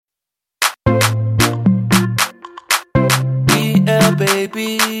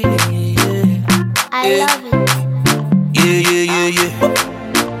baby. I love it. Yeah.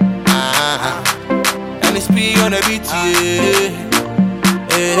 And it's P on the beat,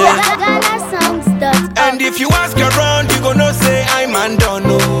 GhanaSongs.org. And if you ask around, you gonna say I'm man don't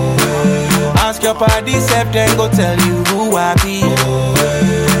know. Ask your party, self, then go tell you who I be.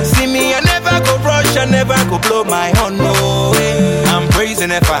 See me, I never go rush, I never go blow my horn, no way. I'm praising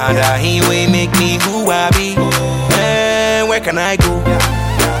the Father, He will make me who I be. Where can I go?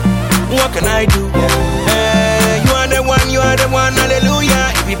 What can I do? You are the one,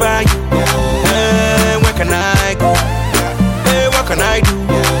 hallelujah, if you buy you. Where can I go? What can I do?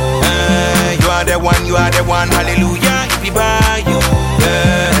 You are the one, hallelujah, if you buy you.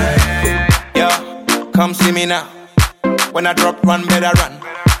 Come see me now. When I drop one, better run.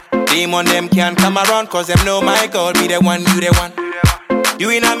 Demon them can't come around, cause them know my God be the one, you the one. You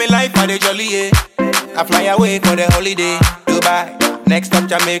in my life are the jolly, yeah. I fly away for the holiday. Dubai, next stop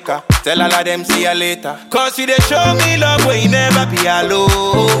Jamaica. Tell all of them see you later. Cause you they show me love where you never be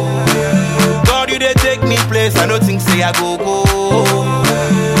alone. God you they take me place, I don't think say I go.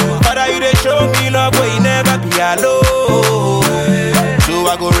 Father you they show me love where you never be alone. So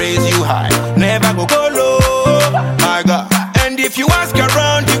I go raise you high, never go low, my God. And if you ask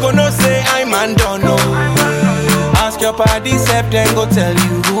around, you gonna say I'm man don't know. Ask your party, self, then go tell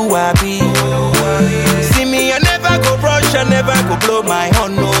you who I be. See me, I never go rush, I never go blow my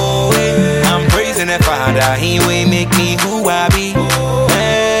horn, no way. I'm praising the Father, He will make me who I be.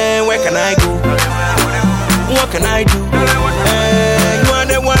 Where can I go? What can I do?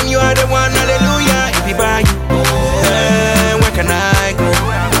 You are the one, hallelujah, if you buy you. Where can I go?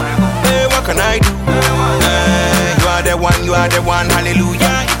 What can I do? You are the one,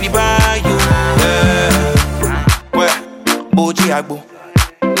 hallelujah, if you buy you. Boji Agbo,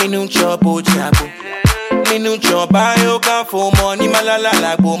 me no chop Boji Agbo. Me no chop buy your car for money, malala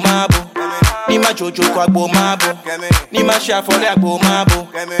Agbo mabo. Ni ma jojo kwa Agbo mabo, ni ma share for Agbo mabo.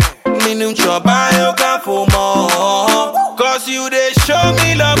 Me no chop buy your car for more. Cause you they show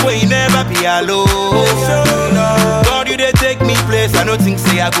me love where you never be alone. God you they take me place, I don't think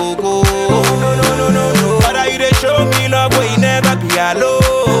say I go. Father you they show me love where you never be alone.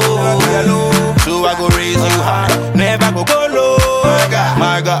 So I go raise you high, never go low,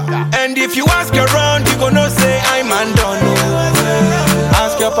 my God. And if you ask around, you gonna say I'm man don't know.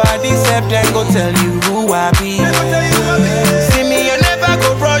 Ask your party, self, then go tell you who I be. See me, I never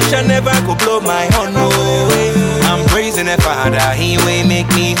go rush, I never go blow my horn, no way. I'm praising the Father, He will make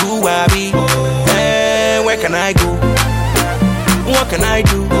me who I be. Where can I go? What can I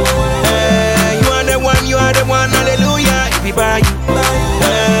do? You are the one, hallelujah, if you buy you.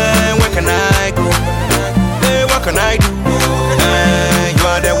 Where can I go? What can I do?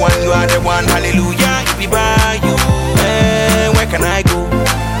 You are the one, hallelujah, if you buy you. Where can I go?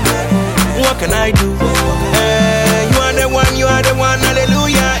 What can I do? You are the one,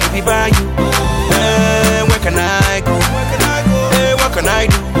 hallelujah, if you buy you. Where can I go? What can I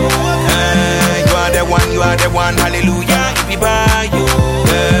do? You are the one, hallelujah, if you buy you.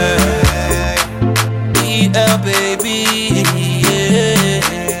 EL baby, yeah.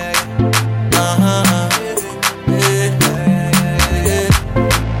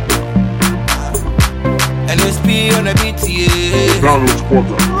 And it's P on the beat, yeah. Download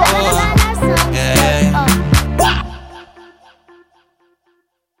Quarter. GhanaSongs.org.